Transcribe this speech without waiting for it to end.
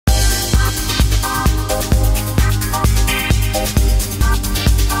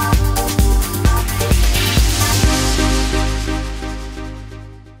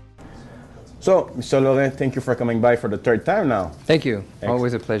So, Mr. Laurin, thank you for coming by for the third time now. Thank you.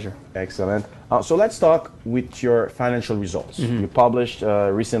 Always a pleasure. Excellent. So let's talk with your financial results. You published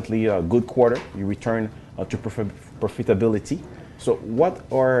recently a good quarter. You returned to profitability. So what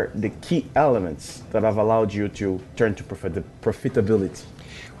are the key elements that have allowed you to turn to profitability?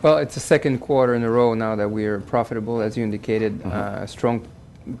 Well, it's the second quarter in a row now that we are profitable, as you indicated. A strong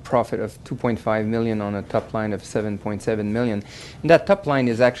profit of 2.5 million on a top line of 7.7 million. And that top line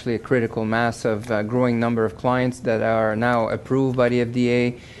is actually a critical mass of growing number of clients that are now approved by the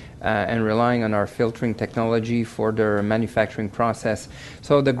FDA and relying on our filtering technology for their manufacturing process.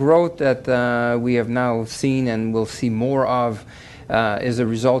 So the growth that we have now seen and will see more of is a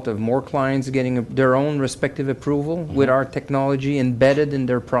result of more clients getting their own respective approval with our technology embedded in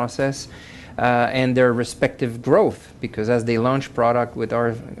their process. And their respective growth, because as they launch product with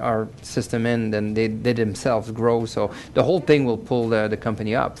our system in, then they themselves grow. So the whole thing will pull the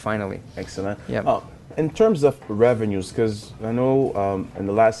company up finally. Excellent. Yep. In terms of revenues, because I know in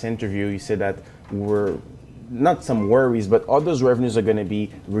the last interview you said that we're not some worries, but all those revenues are going to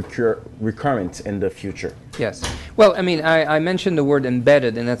be recurrent in the future. Yes. Well, I mean, I mentioned the word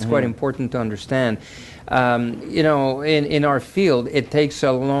embedded, and that's quite important to understand. You know, in our field, it takes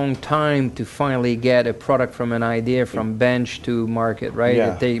a long time to finally get a product from an idea, from bench to market, right?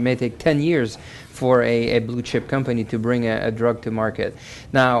 Yeah. It may take 10 years for a blue chip company to bring a drug to market.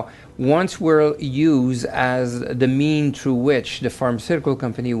 Now, once we're used as the mean through which the pharmaceutical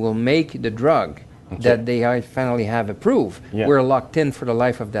company will make the drug that they finally have approved, we're locked in for the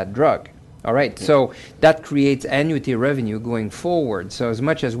life of that drug. All right, so that creates annuity revenue going forward. So as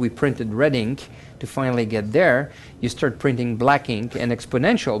much as we printed red ink to finally get there, you start printing black ink and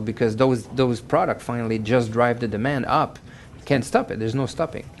exponential, because those products finally just drive the demand up. You can't stop it. There's no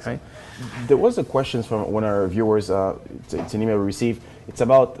stopping, right? There was a question from one of our viewers. It's an email we received. It's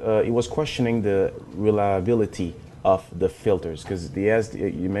about, it was questioning the reliability of the filters, because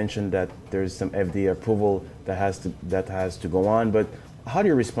you mentioned that there's some FDA approval that has to go on, but how do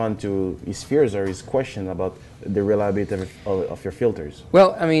you respond to his fears or his question about the reliability of your filters?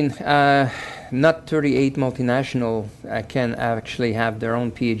 Well, I mean, not 38 multinational can actually have their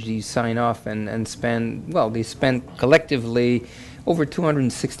own PhDs sign off and spend, well, they spend collectively over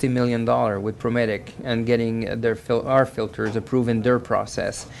 $260 million with ProMetic and getting our filters approved in their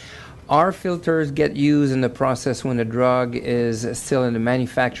process. Our filters get used in the process when the drug is still in the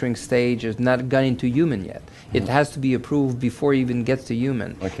manufacturing stage, it's not gone into human yet. It has to be approved before it even gets to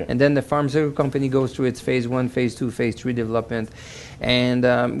human. And then the pharmaceutical company goes through its phase 1, phase 2, phase 3 development.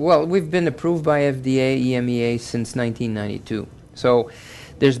 And, well, we've been approved by FDA, EMEA since 1992. So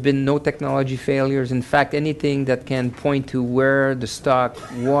there's been no technology failures. In fact, anything that can point to where the stock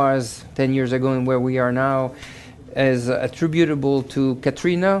was 10 years ago and where we are now is attributable to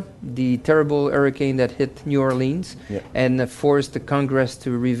Katrina, the terrible hurricane that hit New Orleans and forced the Congress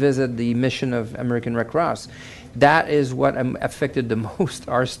to revisit the mission of American Red Cross. That is what affected the most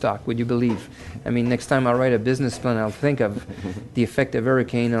our stock, would you believe? I mean, next time I write a business plan, I'll think of the effect of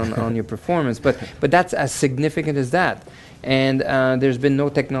hurricane on your performance. But that's as significant as that. And there's been no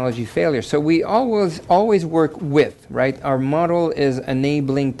technology failure. So we always work with, right? Our model is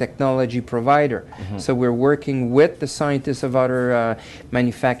enabling technology provider. So we're working with the scientists of other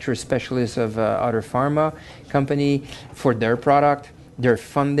manufacturers, specialists of other pharma company for their product. They're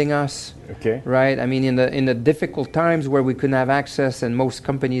funding us, right? I mean, in the difficult times where we couldn't have access, and most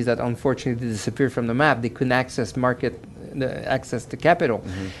companies that unfortunately disappeared from the map, they couldn't access access to capital.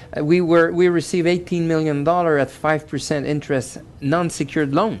 We received $18 million at 5% interest,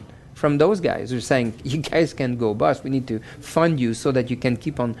 non-secured loan from those guys who are saying, you guys can go bust. We need to fund you so that you can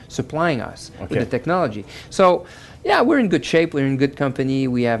keep on supplying us with the technology. So, yeah, we're in good shape. We're in good company.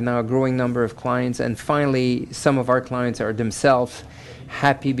 We have now a growing number of clients, and finally, some of our clients are themselves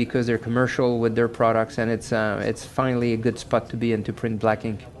happy because they're commercial with their products, and it's finally a good spot to be in to print black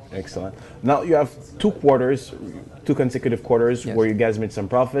ink. Excellent. Now you have two consecutive quarters where you guys made some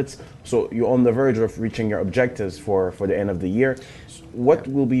profits. So you're on the verge of reaching your objectives for the end of the year. What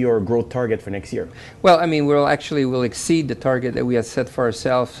will be your growth target for next year? Well, I mean, we'll exceed the target that we had set for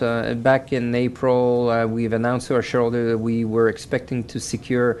ourselves. Back in April, we've announced to our shareholder that we were expecting to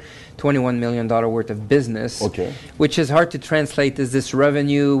secure $21 million worth of business, which is hard to translate as this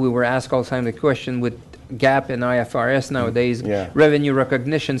revenue. We were asked all the time the question with GAAP and IFRS nowadays, revenue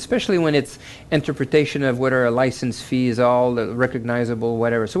recognition, especially when it's interpretation of whether a license fee is all recognizable,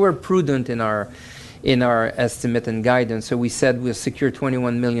 whatever. So we're prudent in our estimate and guidance. So we said we'll secure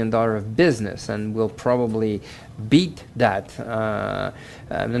 $21 million of business, and we'll probably beat that.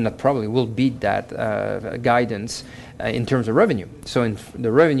 Not probably, we'll beat that guidance. in terms of revenue. So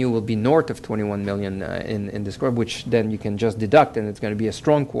the revenue will be north of 21 million in this quarter, which then you can just deduct, and it's going to be a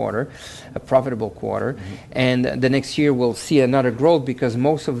strong quarter, a profitable quarter. And the next year we'll see another growth because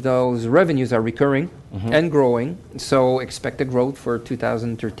most of those revenues are recurring and growing. So expect a growth for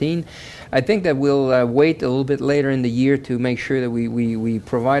 2013. I think that we'll wait a little bit later in the year to make sure that we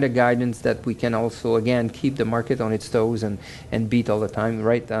provide a guidance that we can also, again, keep the market on its toes and beat all the time,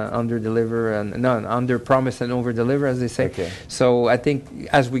 right? Under-deliver, and under-promise and over-deliver, as they say. Okay. So I think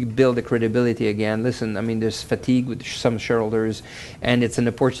as we build the credibility again, listen, I mean, there's fatigue with some shareholders, and it's an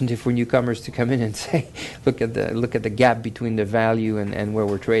opportunity for newcomers to come in and say, look at the gap between the value and where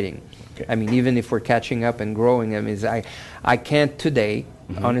we're trading. Okay. I mean, even if we're catching up and growing, I mean, I can't today,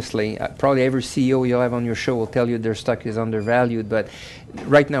 honestly, probably every CEO you'll have on your show will tell you their stock is undervalued, but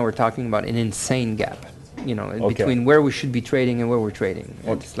right now we're talking about an insane gap, between where we should be trading and where we're trading.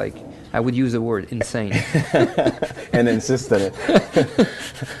 It's like, I would use the word insane. And insist on it.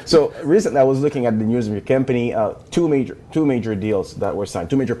 So recently I was looking at the news of your company, two major deals that were signed,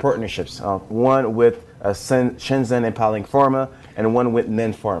 two major partnerships, one with Shenzhen and Paling Pharma, and one with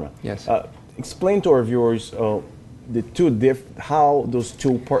Nen Pharma. Yes. Explain to our viewers how those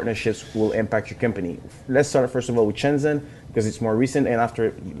two partnerships will impact your company. Let's start first of all with Shenzhen, because it's more recent, and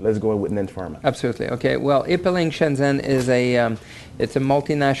after let's go with Nen Pharma. Absolutely. Okay. Well, Ipeling Shenzhen is it's a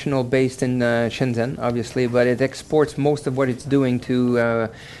multinational based in Shenzhen, obviously, but it exports most of what it's doing to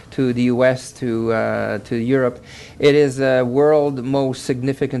the U.S., to Europe. It is the world's most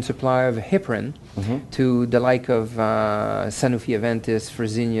significant supplier of heparin to the like of Sanofi, Aventis,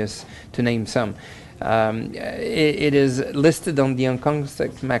 Fresenius, to name some. It is listed on the Hong Kong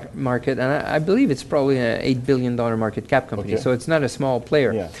stock market, and I believe it's probably an $8 billion market cap company, so it's not a small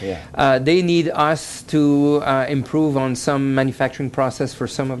player. They need us to improve on some manufacturing process for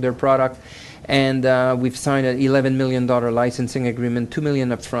some of their product, and we've signed an $11 million licensing agreement, $2 million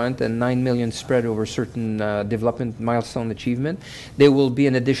upfront and $9 million spread over certain development milestone achievement. There will be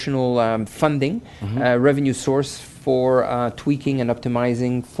an additional funding revenue source for tweaking and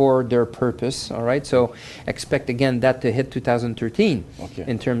optimizing for their purpose, all right? So expect, again, that to hit 2013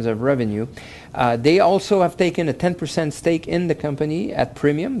 in terms of revenue. They also have taken a 10% stake in the company at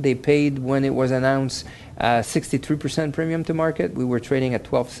premium. They paid, when it was announced, 63% premium to market. We were trading at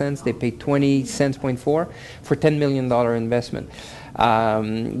 12 cents. They paid 20 cents, 0.4 for $10 million investment.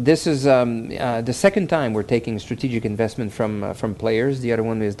 This is the second time we're taking strategic investment from players. The other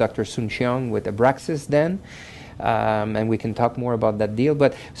one is Dr. Sun Xiang with Abraxis then. And we can talk more about that deal.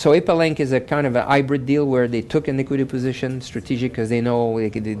 But so Ipeling is a kind of a hybrid deal where they took an equity position, strategic, because they know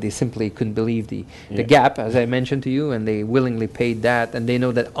they simply couldn't believe the gap, as I mentioned to you, and they willingly paid that, and they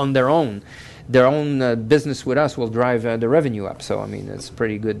know that on their own business with us will drive the revenue up. So I mean, it's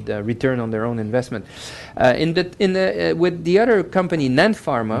pretty good return on their own investment. With the other company, Nen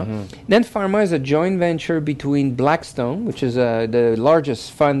Pharma, Nen Pharma is a joint venture between Blackstone, which is the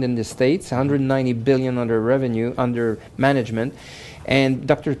largest fund in the States, 190 billion under management, and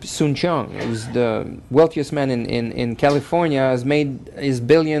Dr. Sun Xiang, who's the wealthiest man in California, has made his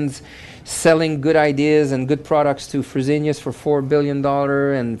billions selling good ideas and good products to Fresenius for $4 billion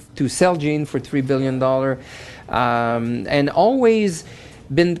and to Celgene for $3 billion, and always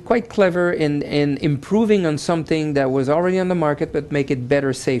been quite clever in improving on something that was already on the market, but make it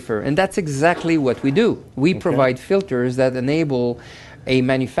better, safer. And that's exactly what we do. We provide filters that enable a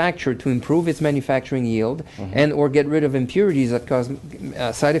manufacturer to improve its manufacturing yield and or get rid of impurities that cause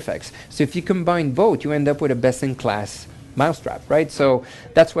side effects. So if you combine both, you end up with a best-in-class mousetrap, right? So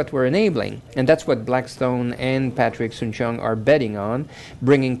that's what we're enabling, and that's what Blackstone and Patrick Soon-Chung are betting on,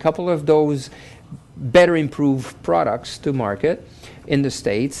 bringing a couple of those better improved products to market in the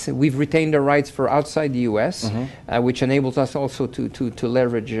States. We've retained the rights for outside the U.S., which enables us also to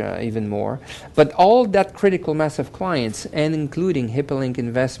leverage even more. But all that critical mass of clients, and including Hippolink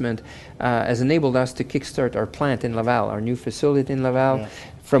investment, has enabled us to kickstart our plant in Laval, our new facility in Laval,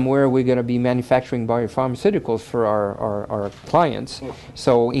 from where we're going to be manufacturing biopharmaceuticals for our clients.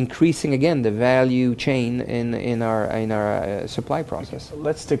 So increasing again the value chain in our supply process.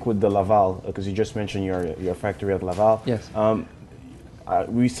 Let's stick with the Laval, because you just mentioned your factory at Laval. Yes.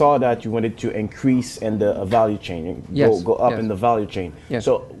 We saw that you wanted to increase in the value chain, go up in the value chain. Yes.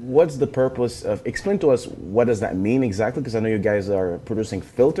 So what's the purpose of, explain to us, what does that mean exactly? Because I know you guys are producing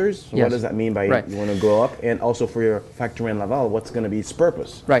filters. So what does that mean by you want to go up? And also for your factory in Laval, what's going to be its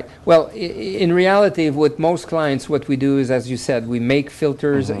purpose? Right. Well, in reality, with most clients, what we do is, as you said, we make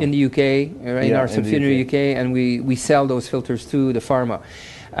filters in the UK, in our subsidiary UK, and we sell those filters to the pharma.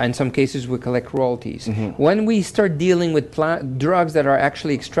 In some cases, we collect royalties. When we start dealing with drugs that are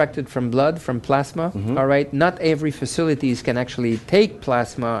actually extracted from blood, from plasma, all right, not every facilities can actually take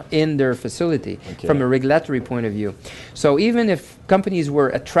plasma in their facility from a regulatory point of view. So even if companies were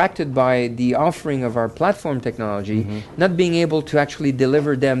attracted by the offering of our platform technology, not being able to actually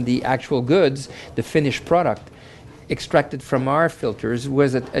deliver them the actual goods, the finished product, extracted from our filters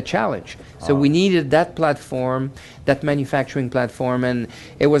was a challenge. So we needed that platform, that manufacturing platform, and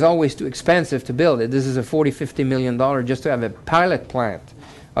it was always too expensive to build it. This is a $40–50 million just to have a pilot plant.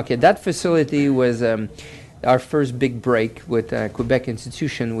 Okay, that facility was our first big break with Quebec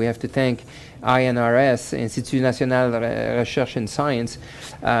institution. We have to thank INRS, Institut National de Recherche and Science,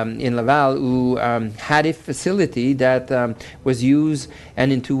 in Laval, who had a facility that was used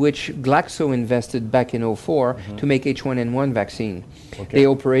and into which Glaxo invested back in 2004 to make H1N1 vaccine. They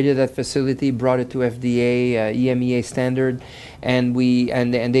operated that facility, brought it to FDA, EMEA standard, and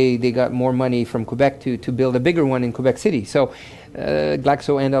they got more money from Quebec to build a bigger one in Quebec City. So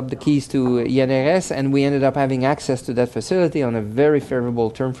Glaxo ended up the keys to INRS, and we ended up having access to that facility on a very favorable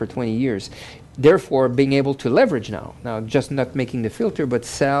term for 20 years. Therefore, being able to leverage now just not making the filter, but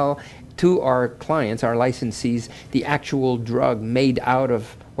sell to our clients, our licensees, the actual drug made out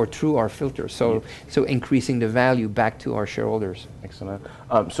of or through our filter. So increasing the value back to our shareholders. Excellent.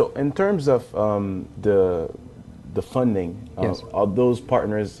 So in terms of the funding, are those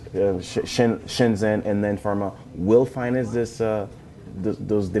partners, Shenzhen and then Pharma, will finance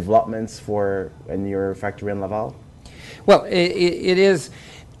those developments in your factory in Laval? Well, it is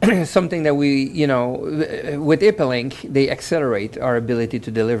something that we, with IPLink, they accelerate our ability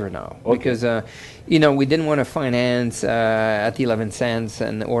to deliver now. Because, we didn't want to finance at 11 cents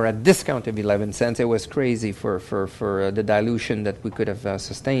or at discount of 11 cents. It was crazy for the dilution that we could have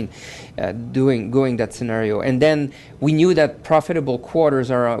sustained going that scenario. And then we knew that profitable quarters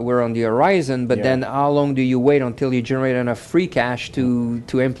were on the horizon, but then how long do you wait until you generate enough free cash to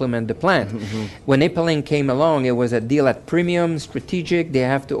implement the plan? When IPLink came along, it was a deal at premium, strategic. They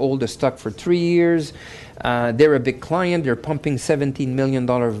have to hold the stock for 3 years. They're a big client. They're pumping $17 million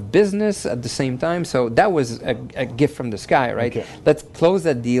of business at the same time. So that was a gift from the sky, right? Let's close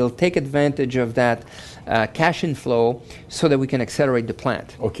that deal, take advantage of that cash inflow so that we can accelerate the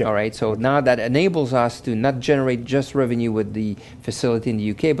plant. All right. So now that enables us to not generate just revenue with the facility in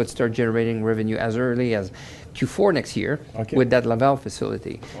the UK, but start generating revenue as early as Q4 next year with that Laval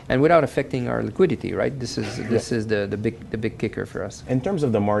facility, and without affecting our liquidity, right? This is the big kicker for us. In terms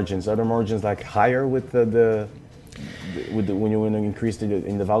of the margins, are the margins like higher with when you want to increase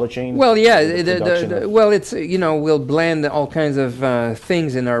in the value chain? Well, yeah. It's we'll blend all kinds of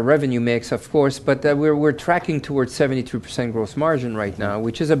things in our revenue mix, of course, but we're tracking towards 72% gross margin right now,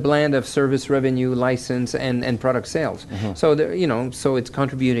 which is a blend of service revenue, license, and product sales. So so it's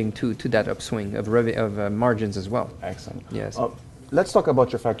contributing to that upswing of margins as well. Excellent. Yes. Let's talk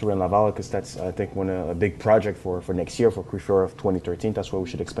about your factory in Laval, because that's, I think, a big project for next year, for Q4 of 2013. That's where we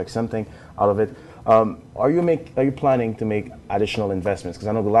should expect something out of it. Are you planning to make additional investments? Because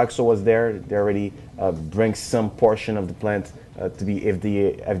I know Glaxo was there. They already bring some portion of the plant to be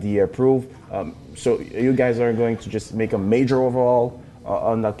FDA approved. So you guys are going to just make a major overhaul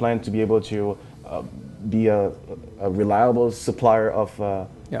on that plant to be able to be a reliable supplier of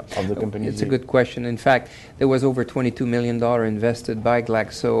the company? It's a good question. In fact, there was over $22 million invested by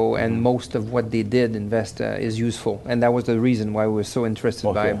Glaxo, and most of what they did invest is useful. And that was the reason why we were so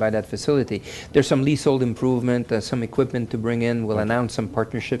interested by that facility. There's some leasehold improvement, some equipment to bring in. We'll announce some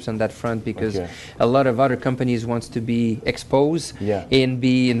partnerships on that front, because a lot of other companies wants to be exposed and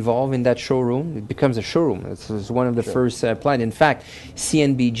be involved in that showroom. It becomes a showroom. It's one of the first plant. In fact,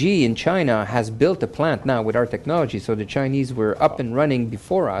 CNBG in China has built a plant now with our technology. So the Chinese were up and running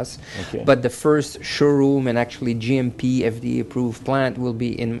before us, but the first showroom and actually GMP FDA approved plant will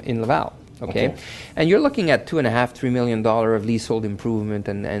be in Laval. And you're looking at $2.5–3 million of leasehold improvement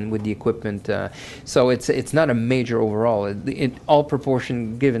and with the equipment. So it's not a major overall. It all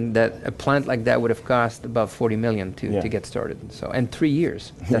proportion given that a plant like that would have cost about $40 million to get started. So, and 3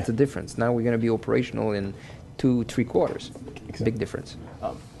 years. That's the difference. Now we're going to be operational in 2–3 quarters. Big difference.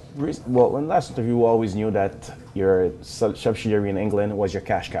 Well, in last interview, we always knew that your subsidiary in England was your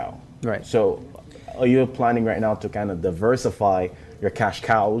cash cow. Right. So are you planning right now to kind of diversify your cash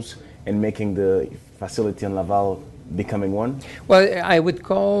cows and making the facility in Laval becoming one? Well, I would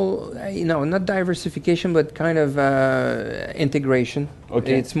call, not diversification, but kind of integration.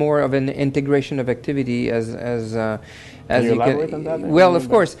 Okay. It's more of an integration of activity as Can you elaborate on that? Well, of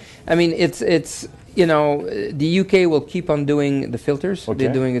course. I mean, it's you know, the UK will keep on doing the filters. Okay.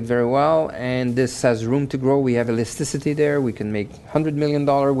 They're doing it very well, and this has room to grow. We have elasticity there. We can make $100 million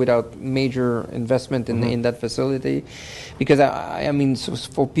without major investment in that facility. Because, I mean, so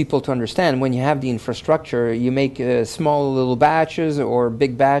for people to understand, when you have the infrastructure, you make small little batches or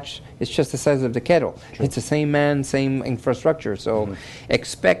big batch, it's just the size of the kettle. True. It's the same man, same infrastructure. So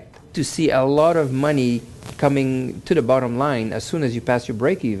expect to see a lot of money coming to the bottom line as soon as you pass your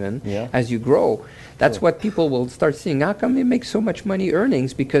break even, as you grow. That's what people will start seeing. How come you make so much money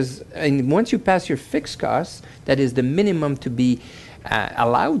earnings? Because once you pass your fixed costs, that is the minimum to be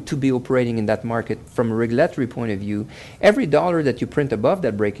allowed to be operating in that market from a regulatory point of view, every dollar that you print above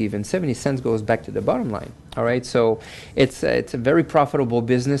that break even, 70 cents goes back to the bottom line. All right, so it's a very profitable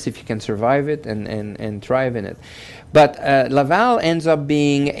business if you can survive it and thrive in it. But Laval ends up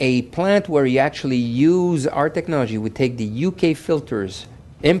being a plant where you actually use our technology. We take the UK filters,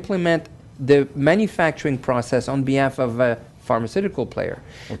 implement the manufacturing process on behalf of a pharmaceutical player.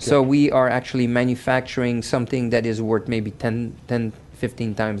 Okay. So we are actually manufacturing something that is worth maybe 10,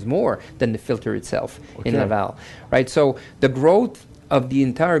 15 times more than the filter itself in Laval. Right? So the growth of the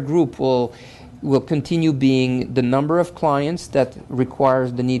entire group will continue being the number of clients that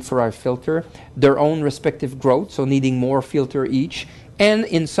requires the need for our filter, their own respective growth, so needing more filter each, and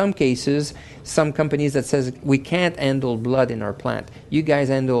in some cases, some companies that says, we can't handle blood in our plant. You guys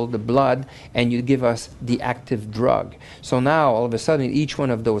handle the blood and you give us the active drug. So now, all of a sudden, each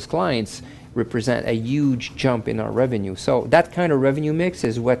one of those clients represent a huge jump in our revenue. So that kind of revenue mix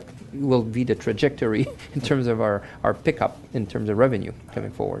is what will be the trajectory in terms of our pickup in terms of revenue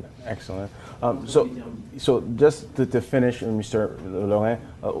coming forward. Excellent. So just to finish, Mr. Laurin,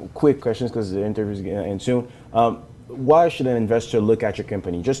 quick questions because the interview is going to end soon. Why should an investor look at your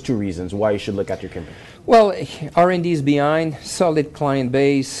company? Just two reasons why you should look at your company. Well, R&D is behind, solid client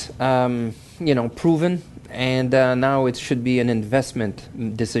base, proven, and now it should be an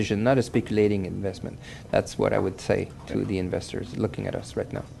investment decision, not a speculating investment. That's what I would say to the investors looking at us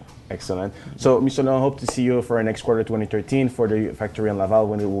right now. Excellent. So, Mr. Laurin, hope to see you for our next quarter 2013 for the factory in Laval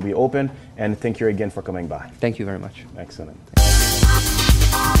when it will be open. And thank you again for coming by. Thank you very much. Excellent.